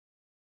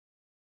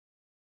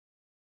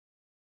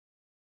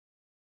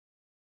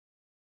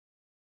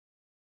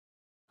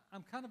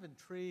I'm kind of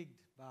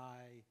intrigued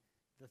by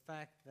the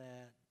fact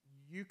that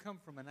you come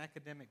from an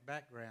academic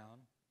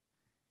background,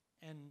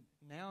 and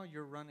now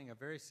you're running a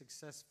very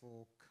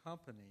successful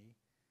company.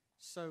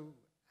 So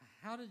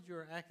how did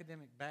your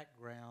academic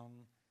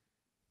background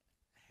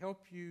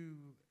help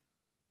you,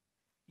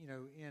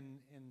 in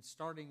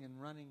starting and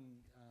running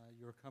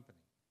your company?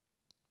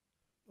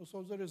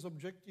 So there is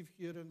objective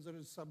here and there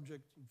is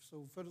subjective.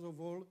 So first of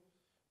all,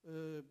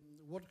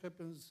 what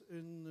happens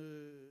in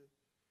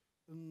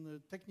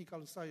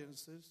technical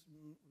sciences,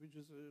 which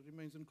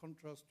remains in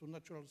contrast to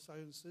natural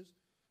sciences,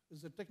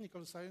 is the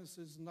technical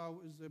sciences now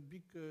is a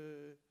big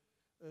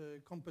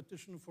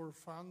competition for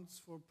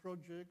funds, for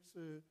projects.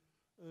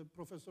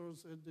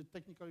 Professors at the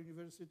technical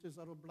universities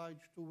are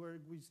obliged to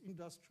work with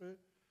industry,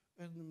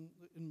 and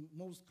in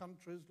most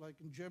countries, like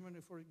in Germany,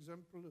 for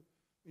example,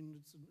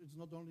 it's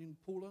not only in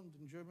Poland,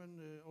 in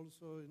Germany,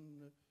 also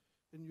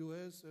in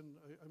US, and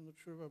I'm not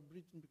sure about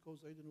Britain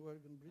because I didn't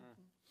work in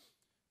Britain.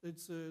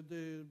 It's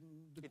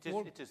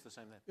it is the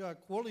same there. Yeah,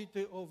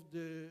 quality of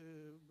the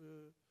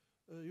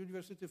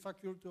university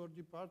faculty or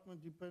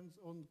department depends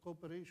on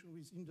cooperation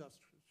with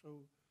industry.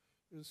 So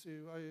you see,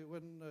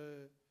 when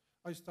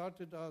I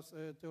started as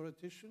a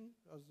theoretician,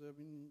 as I've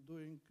been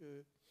doing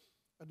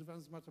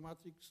advanced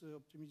mathematics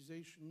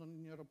optimization,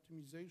 nonlinear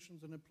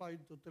optimizations, and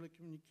applied to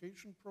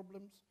telecommunication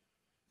problems.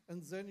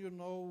 And then,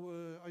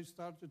 I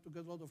started to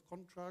get a lot of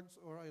contracts,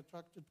 or I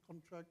attracted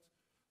contracts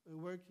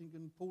working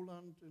in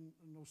Poland,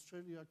 in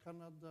Australia,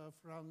 Canada,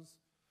 France.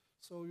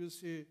 So you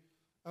see,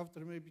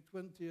 after maybe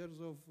 20 years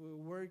of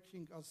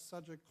working as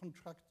such a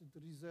contracted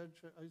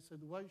researcher, I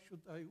said, why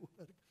should I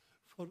work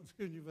for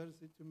the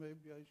university?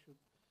 Maybe I should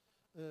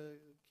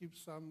keep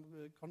some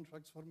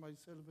contracts for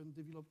myself and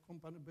develop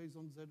company based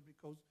on that,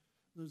 because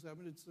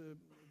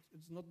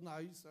it's not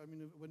nice. I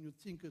mean, when you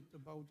think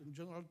about in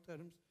general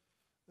terms,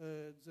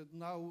 that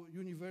now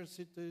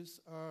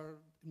universities are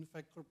in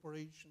fact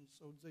corporations,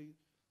 so they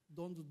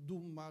don't do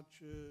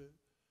much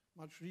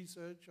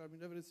research. I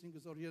mean, everything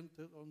is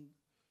oriented on,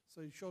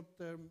 say,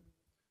 short-term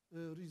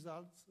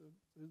results.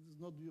 It's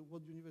not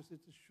what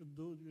universities should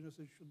do.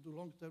 Universities should do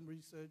long-term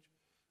research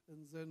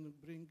and then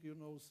bring,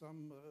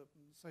 some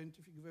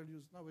scientific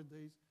values.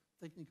 Nowadays,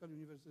 technical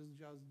universities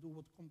just do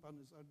what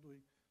companies are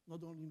doing,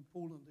 not only in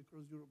Poland,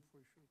 across Europe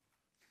for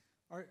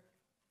sure.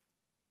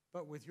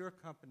 But with your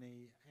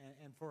company,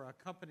 and for a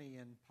company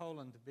in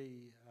Poland to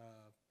be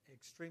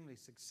extremely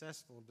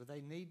successful, do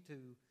they need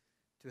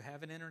to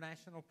have an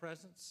international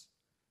presence?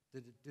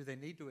 Do they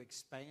need to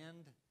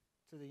expand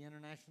to the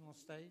international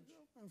stage?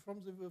 And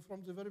from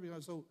the very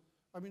beginning. So,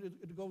 I mean,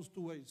 it goes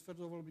two ways. First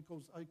of all,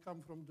 because I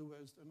come from the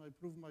West and I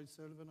proved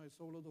myself, and I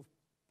saw a lot of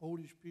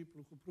Polish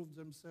people who proved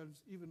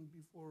themselves even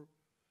before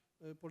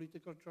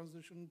political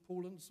transition in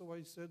Poland. So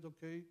I said,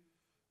 okay,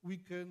 we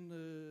can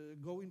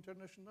go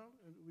international,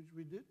 which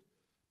we did.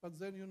 But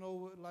then,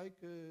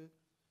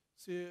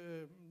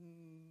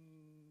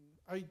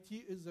 IT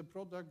is a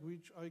product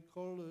which I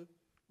call,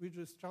 which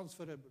is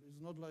transferable. It's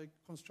not like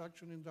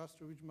construction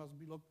industry, which must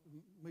be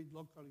made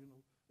local,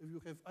 If you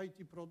have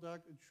IT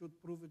product, it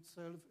should prove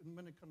itself in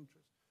many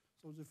countries.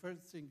 So the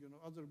first thing,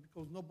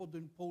 because nobody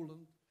in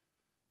Poland,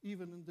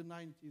 even in the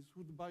 90s,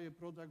 would buy a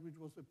product which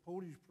was a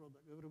Polish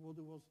product.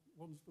 Everybody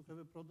wants to have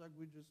a product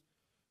which is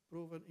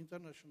proven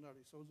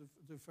internationally. So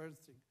the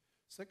first thing.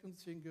 Second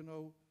thing,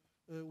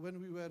 when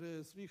we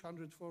were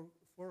 300,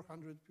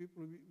 400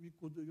 people, we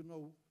could,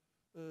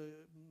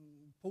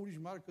 Polish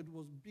market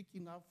was big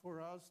enough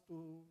for us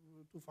to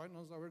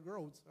finance our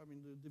growth. I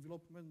mean, the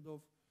development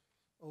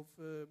of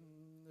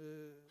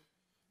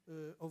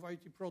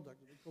IT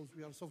product, because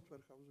we are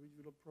software house, we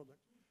develop product.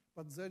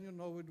 But then,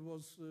 it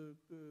was,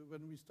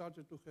 when we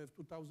started to have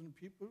 2,000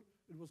 people,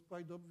 it was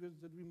quite obvious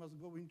that we must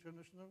go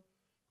international,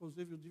 because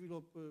if you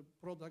develop a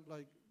product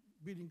like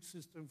billing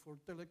system for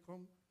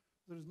telecom,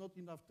 there is not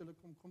enough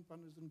telecom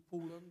companies in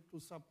Poland to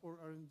support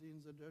R&D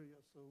in that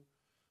area. So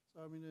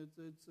I mean,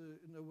 it's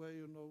in a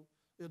way,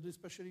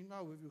 especially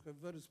now, if you have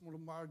very small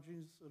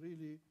margins,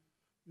 really,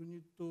 you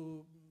need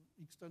to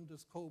extend the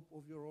scope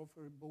of your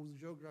offer, both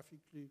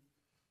geographically,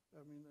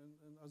 I mean,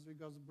 and as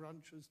regards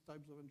branches,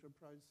 types of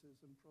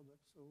enterprises and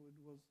products. So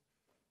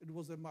it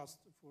was a must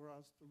for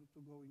us to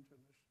go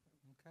international.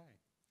 Okay.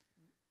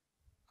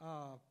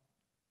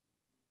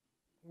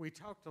 We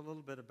talked a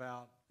little bit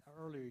about,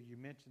 earlier you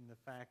mentioned the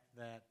fact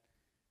that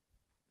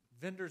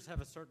vendors have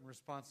a certain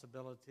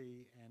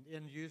responsibility and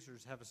end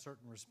users have a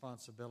certain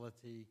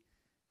responsibility.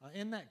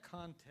 In that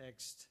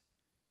context,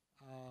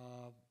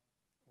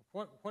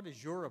 what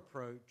is your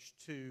approach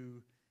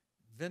to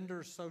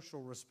vendor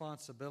social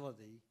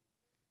responsibility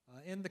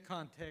in the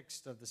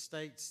context of the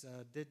state's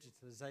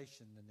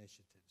digitization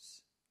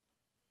initiatives?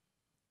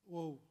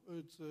 Well,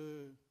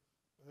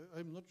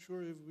 I'm not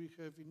sure if we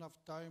have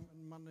enough time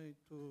and money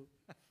to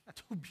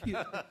be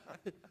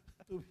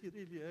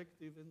really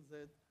active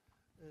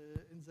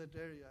in that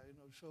area,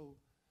 So,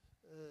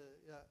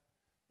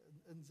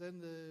 and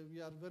then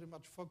we are very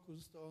much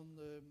focused on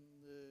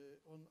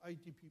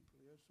IT people.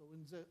 Yeah? So,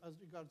 as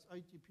regards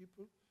IT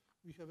people,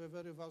 we have a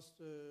very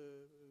vast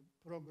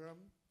program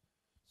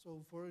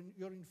So for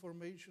your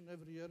information,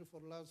 every year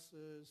for last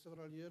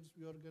several years,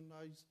 we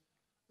organize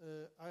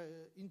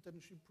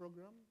internship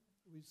program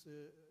with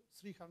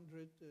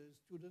 300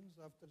 students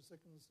after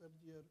second and third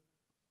year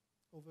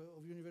of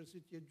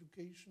university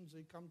education.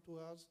 They come to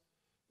us.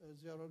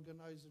 They are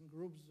organized in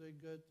groups. They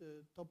get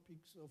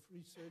topics of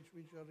research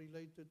which are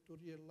related to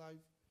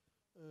real-life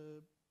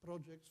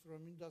projects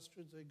from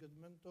industry. They get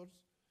mentors.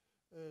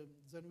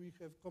 Then we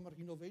have Comarch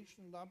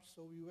Innovation Labs.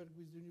 So we work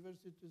with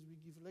universities. We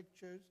give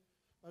lectures.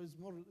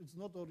 It's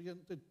not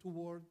oriented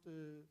toward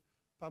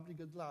public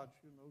at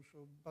large, you know. So,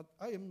 but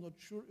I am not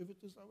sure if it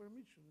is our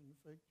mission, in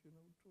fact, you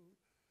know,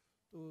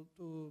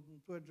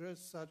 to address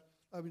such.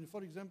 I mean,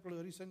 for example,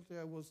 recently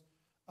I was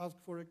asked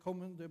for a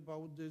comment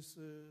about this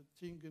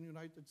thing in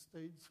United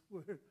States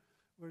where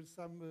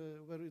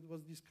it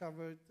was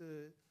discovered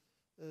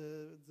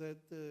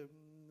that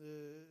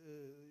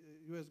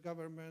U.S.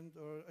 government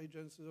or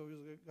agencies of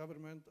U.S.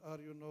 government are,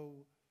 you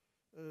know,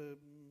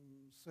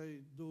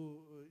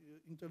 do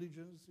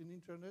intelligence in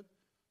internet.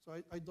 So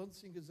I don't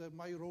think it's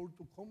my role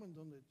to comment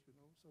on it, you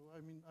know. So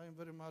I mean, I am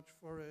very much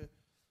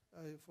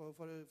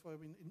I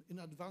mean, in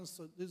advance.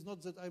 So it's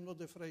not that I'm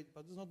not afraid,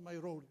 but it's not my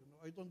role, you know.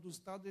 I don't do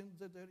study in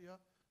that area,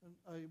 and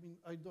I mean,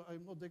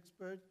 I'm not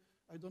expert.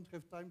 I don't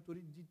have time to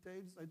read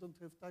details. I don't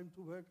have time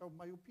to work out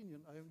my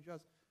opinion. I am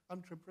just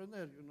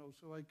entrepreneur, you know.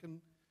 So I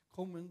can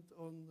comment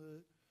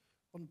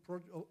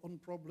on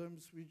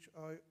problems which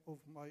are of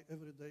my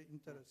everyday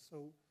interest.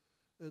 So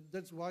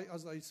that's why,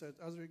 as I said,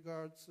 as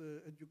regards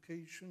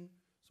education.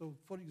 So,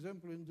 for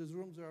example, in this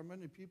room there are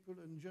many people.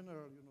 In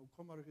general, you know,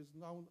 Comarch is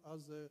known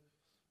as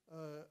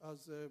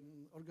an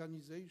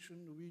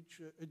organization which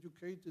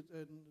educated,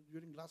 and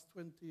during last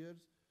 20 years,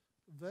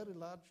 very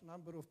large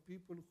number of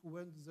people who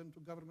went then to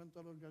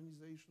governmental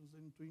organizations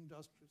and to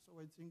industry. So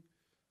I think,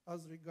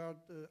 as regard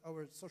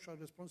our social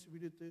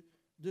responsibility,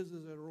 this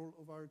is a role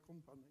of our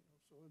company.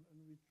 So,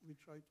 and we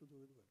try to do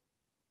it well.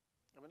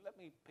 I mean, let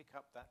me pick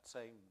up that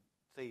same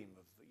theme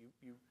of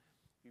you've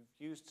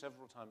used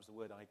several times the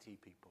word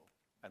IT people,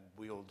 and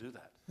we all do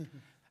that.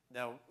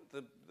 Now,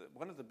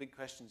 one of the big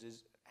questions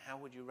is, how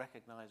would you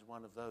recognize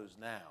one of those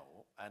now,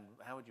 and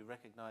how would you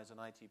recognize an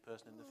IT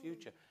person in the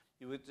future?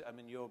 You would, I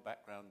mean, your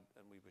background,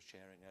 and we were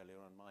sharing earlier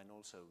on mine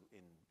also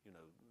in, you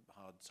know,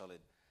 hard,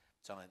 solid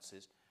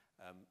sciences.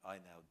 I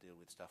now deal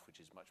with stuff which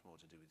is much more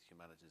to do with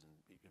humanities, and,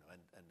 you know,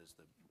 and as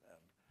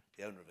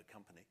the owner of a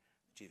company,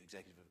 the chief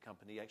executive of a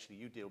company, actually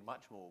you deal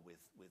much more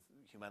with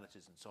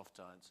humanities and soft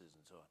sciences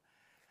and so on.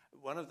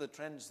 One of the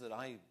trends that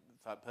I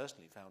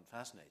personally found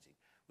fascinating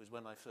was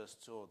when I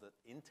first saw that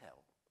Intel,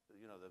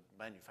 you know, the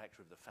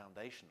manufacturer of the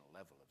foundational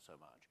level of so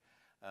much,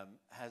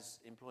 has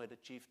employed a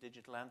chief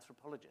digital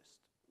anthropologist,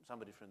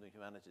 somebody from the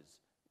humanities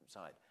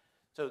side.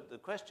 So the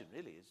question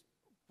really is,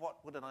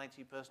 what would an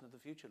IT person of the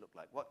future look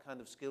like? What kind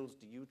of skills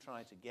do you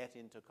try to get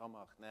into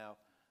Comarch now,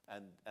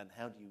 and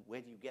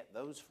where do you get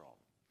those from?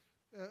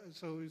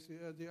 So you see,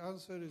 the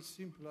answer is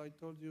simple. I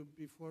told you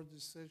before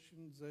this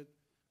session that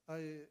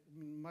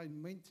my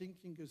main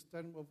thinking is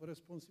term of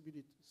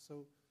responsibility.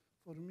 So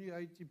for me,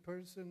 IT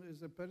person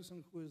is a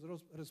person who is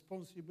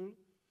responsible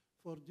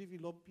for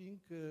developing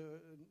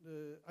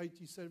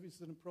IT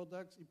services and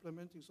products,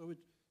 implementing. So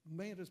it's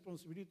main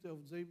responsibility of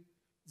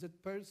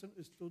that person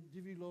is to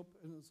develop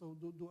and so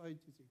do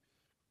IT things.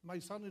 My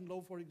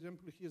son-in-law, for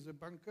example, he is a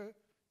banker,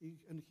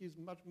 and he's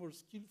much more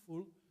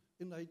skillful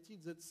in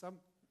IT than some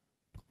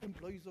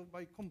employees of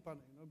my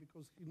company, you know,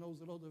 because he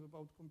knows a lot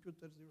about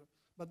computers.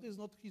 But this is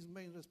not his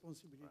main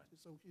responsibility. Right.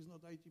 So he's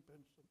not IT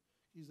person.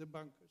 He's a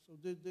banker. So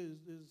this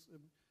is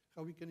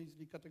how we can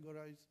easily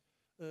categorize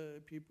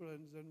people,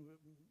 and then.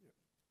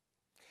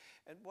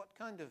 And what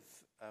kind of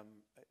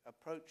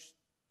approach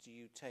do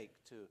you take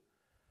to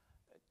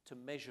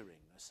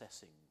measuring,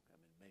 assessing? I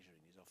mean, measuring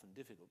is often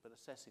difficult, but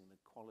assessing the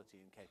quality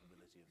and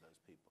capability of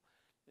those people.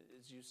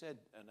 As you said,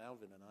 and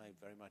Alvin and I are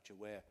very much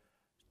aware,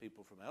 as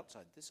people from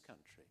outside this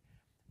country,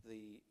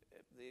 the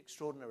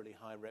extraordinarily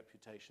high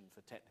reputation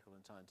for technical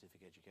and scientific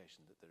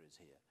education that there is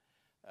here.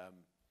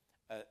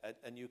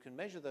 And you can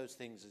measure those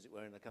things, as it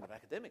were, in a kind of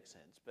academic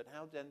sense, but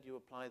how then do you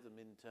apply them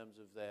in terms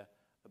of their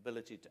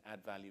ability to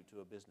add value to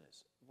a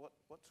business?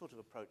 What sort of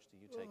approach do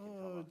you take in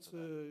Comarch?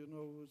 You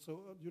know,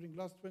 so during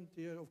last 20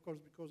 years, of course,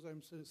 because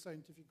I'm a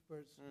scientific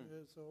person,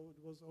 so it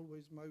was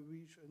always my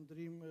wish and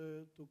dream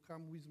to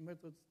come with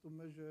methods to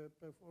measure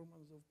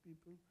performance of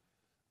people.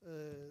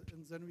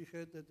 And then we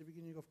had, at the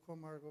beginning of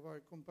Comarch, of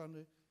our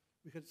company,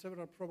 we had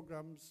several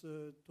programs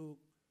to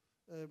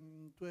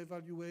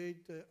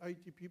evaluate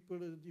IT people,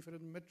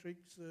 different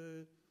metrics.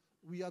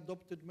 We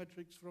adopted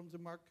metrics from the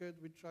market.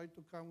 We tried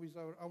to come with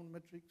our own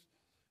metrics.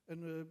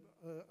 And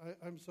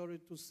I'm sorry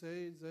to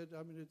say that,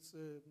 I mean, it's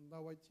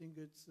now I think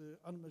it's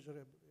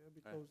unmeasurable. Yeah,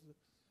 because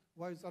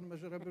why it's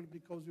unmeasurable?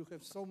 Because you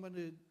have so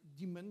many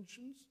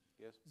dimensions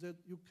that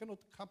you cannot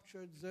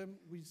capture them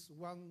with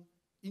one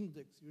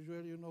index.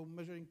 Usually, you know,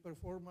 measuring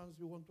performance,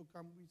 you want to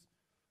come with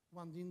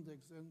one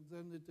index, and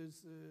then it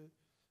is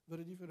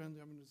very different.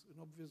 I mean, it's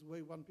an obvious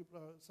way.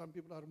 Some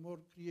people are more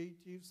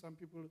creative. Some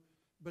people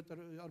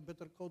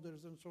better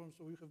coders and so on.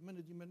 So we have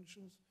many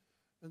dimensions.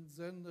 And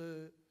then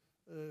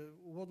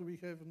what we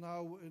have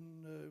now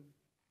in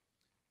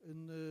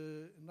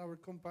our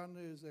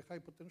company is a high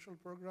potential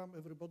program.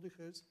 Everybody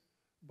has.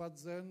 But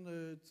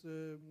then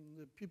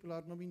people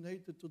are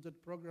nominated to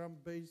that program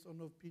based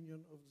on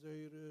opinion of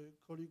their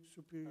colleagues,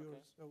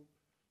 superiors. Okay.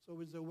 So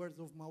it's a word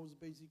of mouth,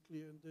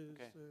 basically, and this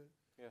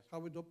Yes.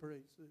 how it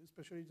operates.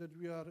 Especially that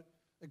we are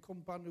a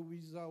company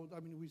with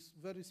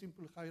very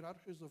simple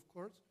hierarchies, of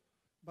course,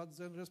 but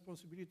then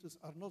responsibilities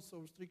are not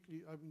so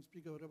strictly,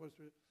 speaking of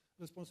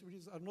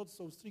responsibilities are not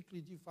so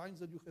strictly defined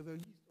that you have a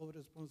list of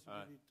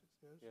responsibilities.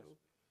 Yes.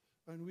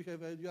 So, and we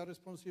have you are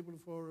responsible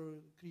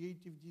for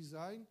creative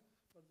design,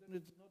 but then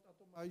it's not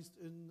atomized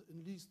in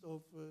list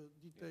of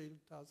detailed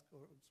tasks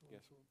or so on.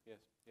 Yes, So.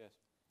 yes.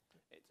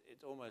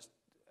 It's almost,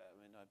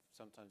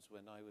 sometimes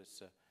when I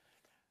was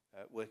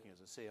working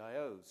as a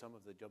CIO, some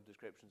of the job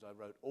descriptions I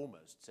wrote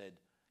almost said,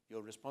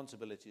 your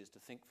responsibility is to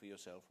think for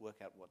yourself,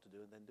 work out what to do,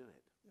 and then do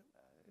it.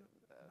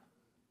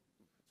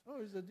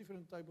 It's a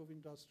different type of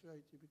industry,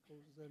 IT,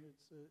 because then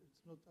it's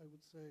not, I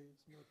would say,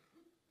 it's not,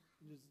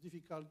 it's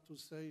difficult to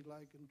say,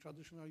 like in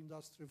traditional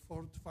industry,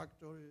 Ford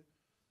factory,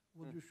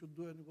 what you should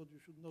do and what you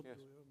should not do.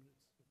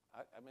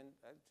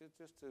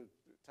 Just to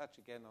touch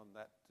again on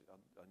that,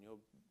 on your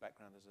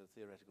background as a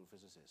theoretical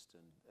physicist,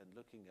 and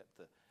looking at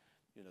the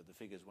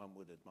figures one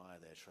would admire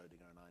there,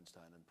 Schrödinger and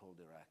Einstein and Paul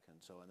Dirac and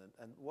so on,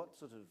 and what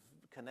sort of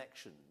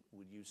connection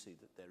would you see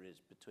that there is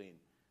between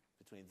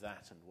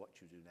that and what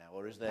you do now,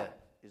 or is there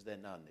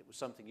none? It was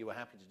something you were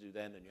happy to do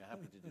then, and you're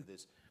happy to do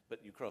this,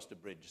 but you crossed a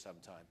bridge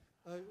sometime.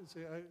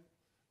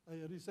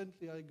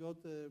 Recently I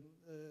got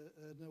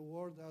an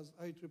award as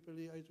IEEE.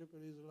 IEEE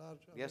is a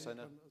large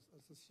American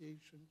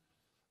association,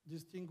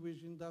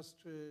 distinguished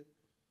industry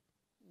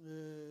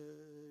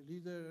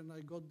leader, and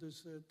I got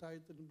this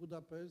title in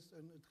Budapest.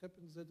 And it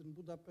happens that in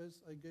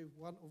Budapest I gave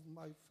one of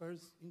my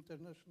first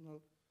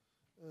international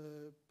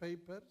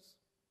papers.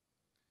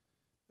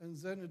 And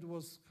then it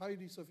was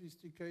highly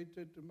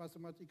sophisticated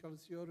mathematical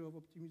theory of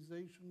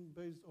optimization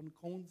based on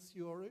cone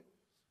theory.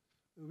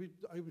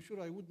 I'm sure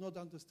I would not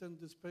understand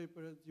this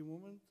paper at the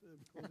moment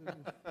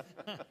because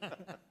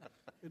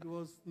it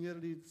was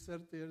nearly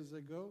 30 years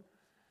ago.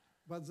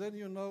 But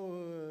then,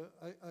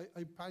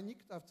 I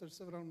panicked after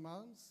several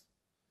months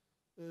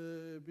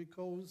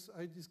because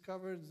I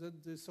discovered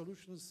that the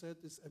solution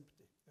set is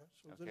empty. Yeah?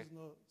 So there is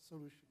no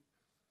solution.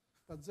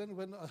 But then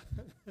when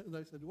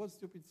I said, what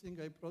stupid thing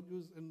I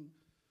produced, and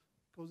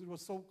because it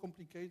was so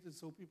complicated,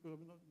 so people,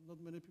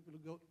 not many people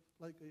go,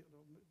 like,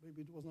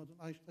 maybe it was not an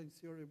Einstein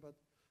theory, but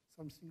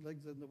something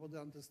like that, nobody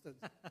understands.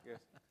 Yes.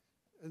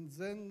 And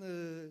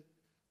then,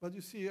 but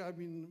you see,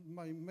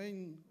 my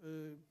main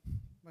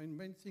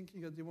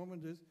thinking at the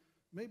moment is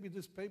maybe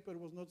this paper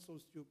was not so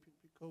stupid,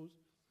 because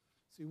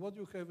see what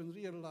you have in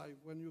real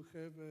life when you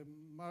have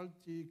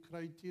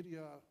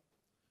multi-criteria,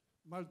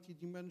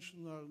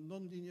 multi-dimensional,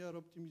 non-linear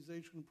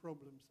optimization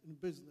problems in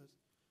business.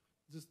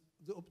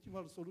 The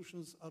optimal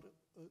solutions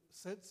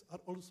sets are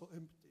also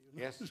empty.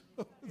 Yes.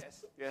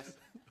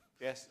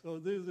 Yes. So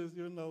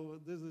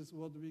this is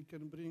what we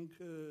can bring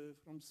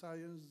from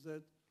science.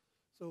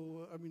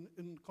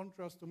 In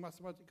contrast to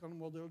mathematical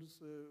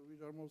models,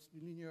 which are mostly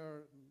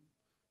linear,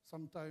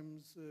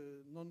 sometimes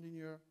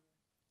non-linear,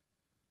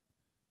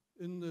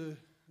 in the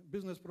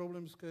business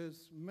problems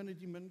case, many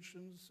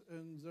dimensions,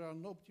 and there are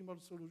no optimal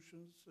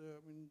solutions.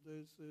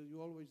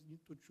 You always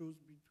need to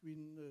choose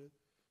between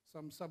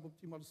some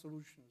suboptimal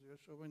solutions. Yeah?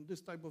 So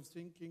this type of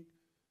thinking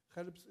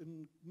helps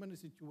in many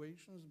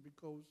situations,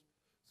 because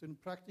in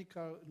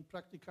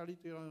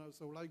practicality,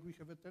 so like we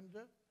have a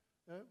tender,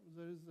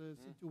 there is a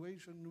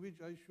situation in which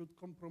I should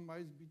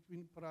compromise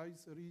between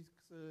price,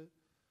 risks,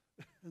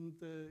 and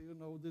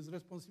this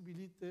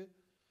responsibility,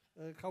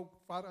 how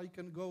far I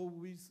can go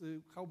with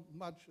how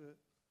much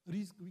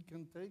risk we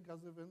can take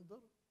as a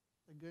vendor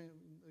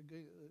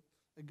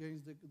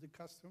against the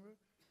customer.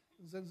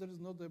 Then there is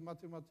not a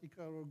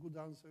mathematical or good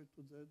answer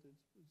to that.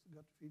 It's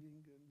gut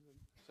feeling and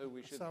so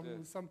we should,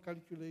 some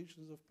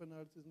calculations of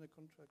penalties in the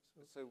contract.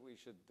 So we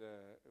should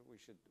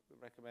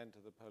recommend to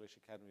the Polish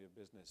Academy of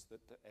Business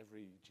that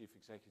every chief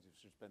executive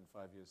should spend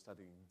 5 years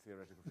studying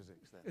theoretical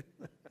physics. Then,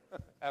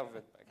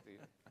 Alvin, back to you.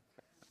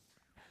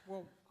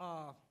 Well,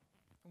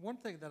 one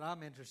thing that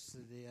I'm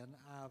interested in,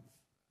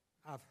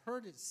 I've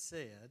heard it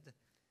said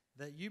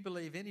that you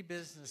believe any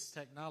business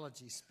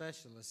technology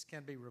specialist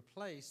can be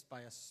replaced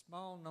by a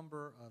small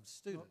number of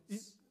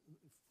students. No,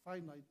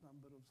 finite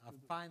number of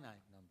students. A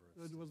finite number of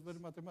students. It was very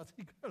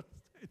mathematical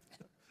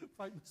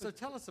statement. So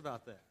tell us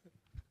about that.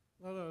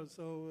 No.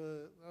 So,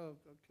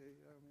 okay.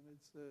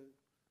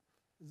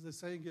 It's the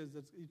saying is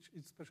that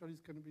each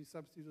specialist can be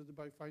substituted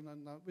by finite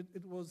number.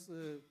 It was,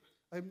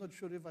 I'm not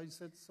sure if I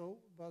said so,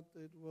 but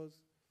it was.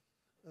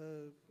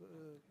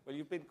 Well,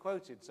 you've been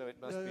quoted, so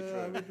it must be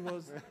true. It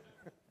was.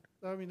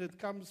 It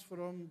comes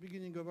from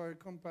beginning of our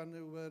company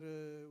where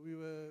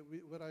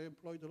I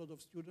employed a lot of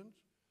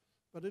students,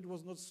 but it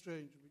was not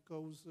strange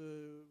because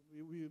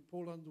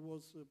Poland,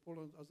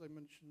 as I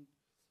mentioned,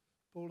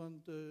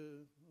 Poland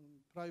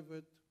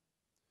private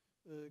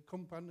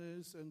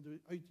companies, and the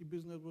IT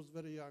business was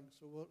very young,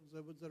 so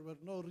there were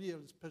no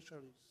real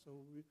specialists.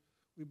 So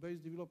we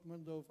based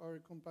development of our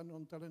company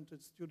on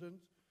talented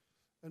students,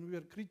 and we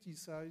were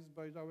criticized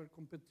by our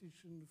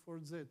competition for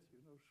that,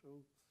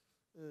 So,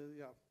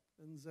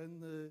 and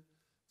then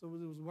so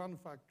there was one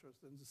factor.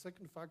 And the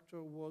second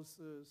factor was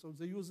so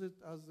they use it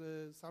as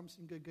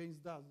something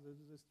against us.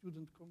 The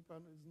student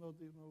company is not,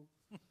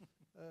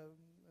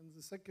 and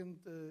the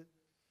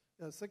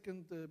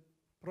second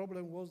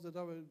problem was that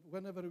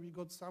whenever we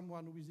got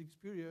someone with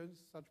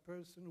experience, such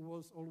person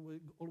was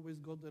always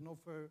got an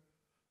offer,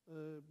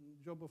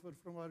 job offer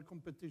from our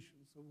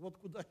competition. So what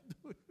could I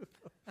do?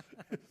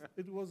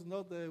 It was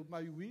not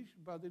my wish,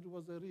 but it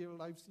was a real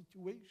life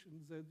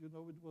situation that it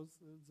was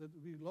that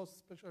we lost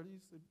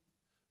specialists.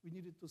 We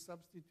needed to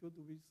substitute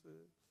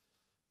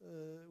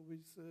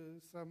with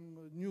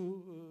some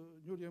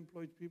newly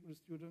employed people,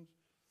 students.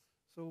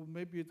 So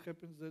maybe it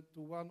happens that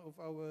to one of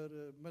our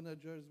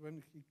managers,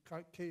 when he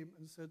came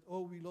and said,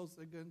 "Oh, we lost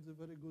again the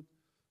very good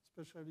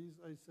specialist,"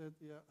 I said,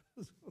 "Yeah."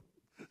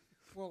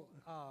 Well,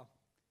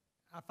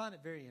 I find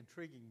it very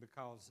intriguing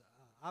because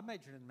I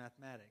majored in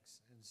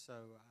mathematics, and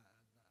so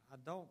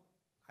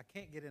I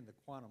can't get into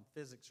quantum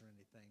physics or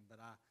anything, but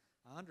I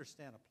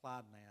understand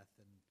applied math,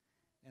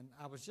 and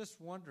I was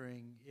just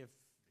wondering if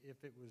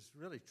it was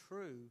really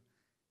true,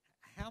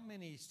 how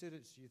many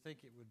students do you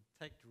think it would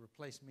take to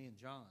replace me and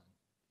John?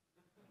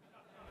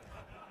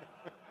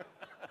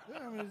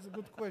 Yeah, I mean, it's a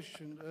good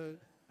question.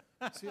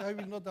 See, I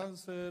will not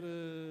answer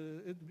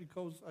it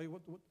because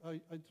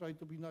I try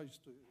to be nice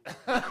to you.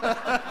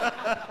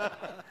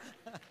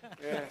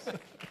 Yes.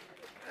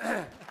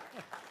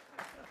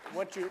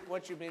 What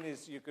you mean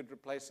is you could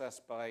replace us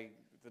by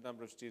the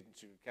number of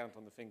students you could count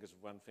on the fingers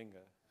of one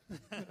finger.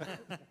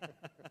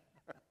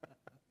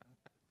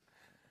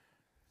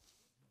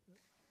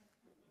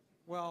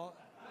 Well,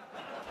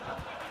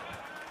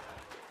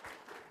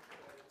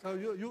 so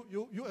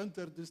you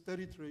entered this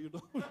territory,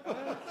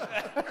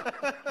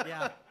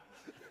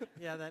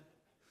 Yeah,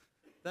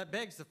 that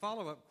begs the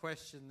follow-up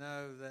question,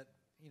 though, that,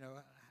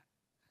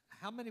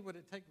 how many would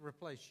it take to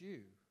replace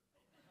you?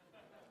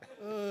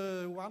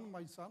 One,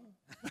 my son.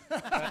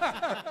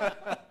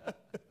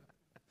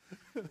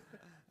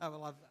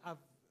 Well, I've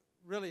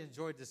really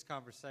enjoyed this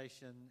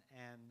conversation,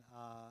 and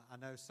I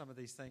know some of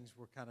these things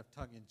were kind of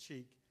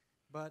tongue-in-cheek.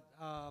 But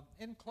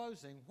in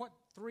closing, what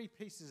 3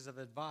 pieces of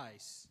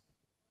advice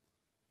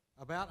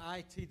about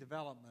IT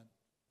development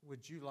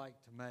would you like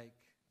to make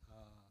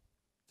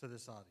to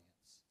this audience?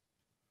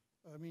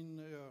 I mean,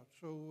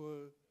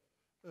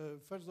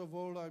 first of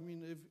all, I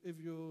mean, if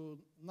you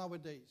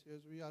nowadays,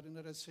 yes, we are in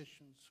a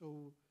recession.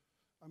 So,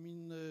 I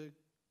mean,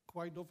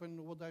 quite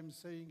often what I'm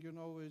saying,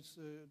 is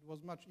it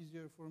was much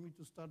easier for me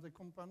to start a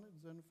company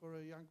than for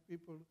young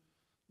people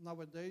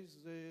nowadays.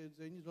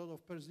 They need a lot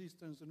of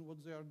persistence in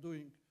what they are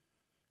doing.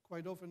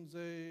 Quite often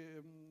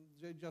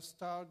they just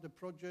start the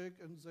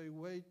project and they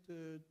wait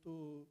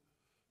to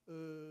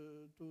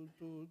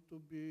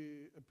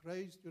be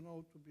appraised,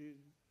 to be,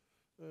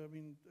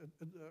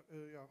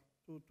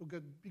 to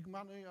get big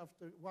money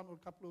after one or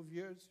couple of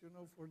years,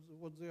 for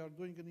what they are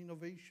doing in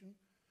innovation.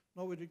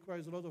 Now it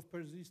requires a lot of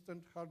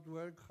persistent hard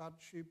work,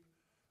 hardship,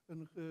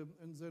 and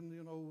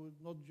then,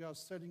 not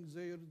just selling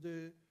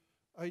the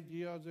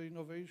idea, the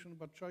innovation,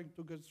 but trying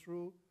to get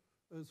through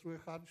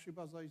a hardship,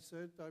 as I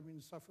said,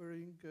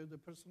 suffering at the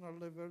personal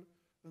level,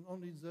 and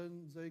only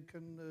then they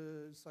can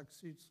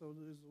succeed. So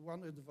there is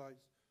one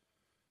advice.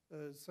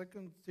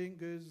 Second thing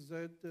is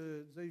that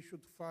they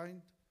should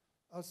find,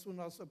 as soon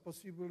as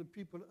possible,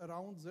 people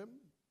around them,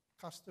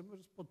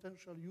 customers,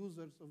 potential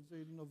users of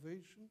their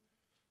innovation,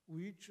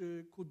 which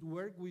could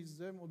work with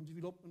them on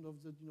development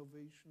of that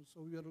innovation.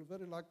 So we are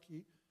very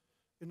lucky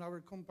in our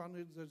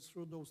company that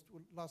through those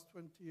last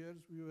 20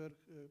 years,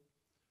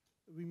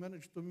 we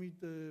managed to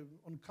meet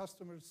on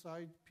customer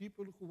side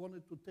people who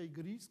wanted to take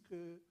risk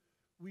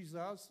with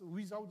us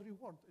without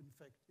reward, in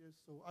fact. Yes.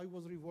 So I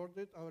was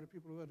rewarded, our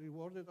people were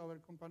rewarded, our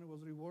company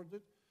was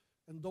rewarded,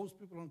 and those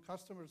people on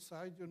customer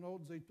side,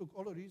 they took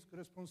all risk,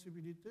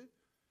 responsibility,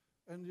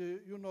 and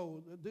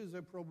there is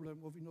a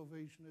problem of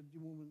innovation at the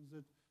moment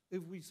that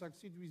if we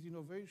succeed with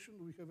innovation,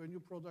 we have a new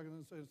product,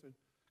 and so on.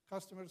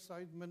 Customer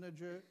side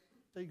manager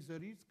takes the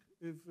risk.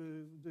 If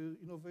the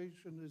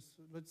innovation is,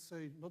 let's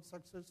say, not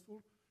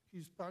successful,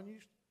 he's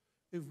punished.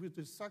 If it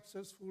is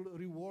successful,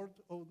 reward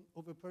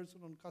of a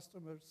person on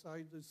customer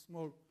side is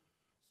small.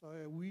 So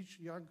I wish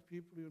young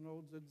people,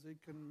 that they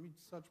can meet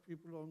such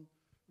people on,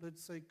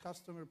 let's say,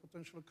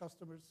 potential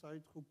customer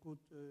side who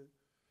could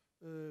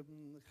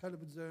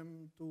help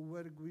them to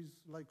work with,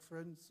 like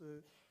friends,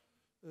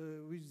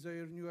 with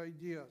their new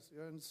ideas.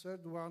 Yeah? And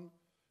third one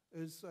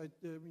is, I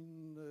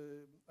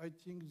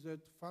think that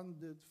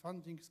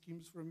funding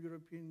schemes from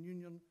European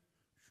Union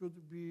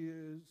should be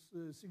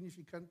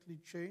significantly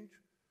changed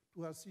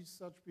to assist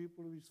such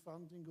people with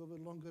funding over a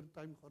longer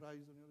time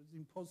horizon. It's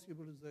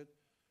impossible that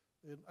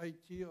in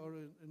IT or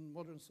in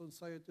modern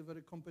society,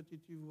 very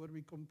competitive, where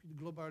we compete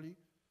globally,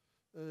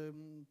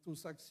 to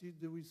succeed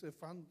with a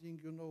funding,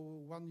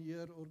 1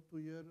 year or 2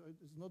 years.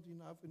 It's not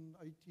enough in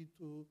IT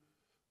to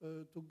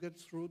get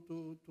through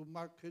to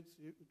markets,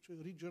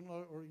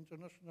 regional or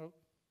international,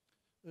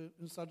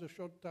 in such a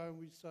short time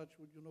with such,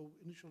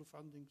 initial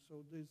funding.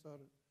 So these are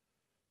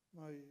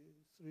my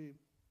 3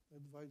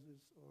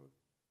 advices or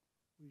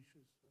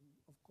wishes. And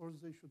of course,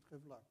 they should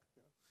have luck.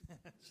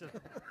 Yeah.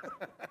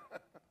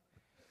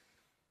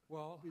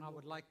 Well, I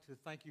would like to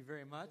thank you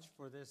very much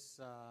for this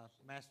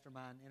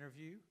Mastermind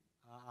interview.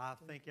 I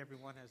think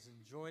everyone has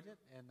enjoyed it,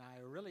 and I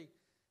really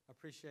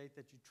appreciate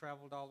that you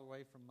traveled all the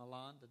way from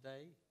Milan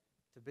today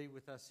to be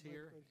with us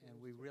here,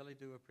 and we really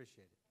do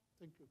appreciate it.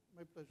 Thank you.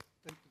 My pleasure.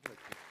 Thank you.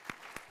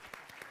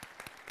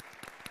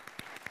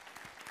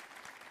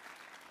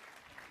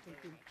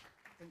 Thank you.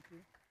 Thank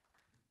you.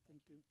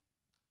 Thank you.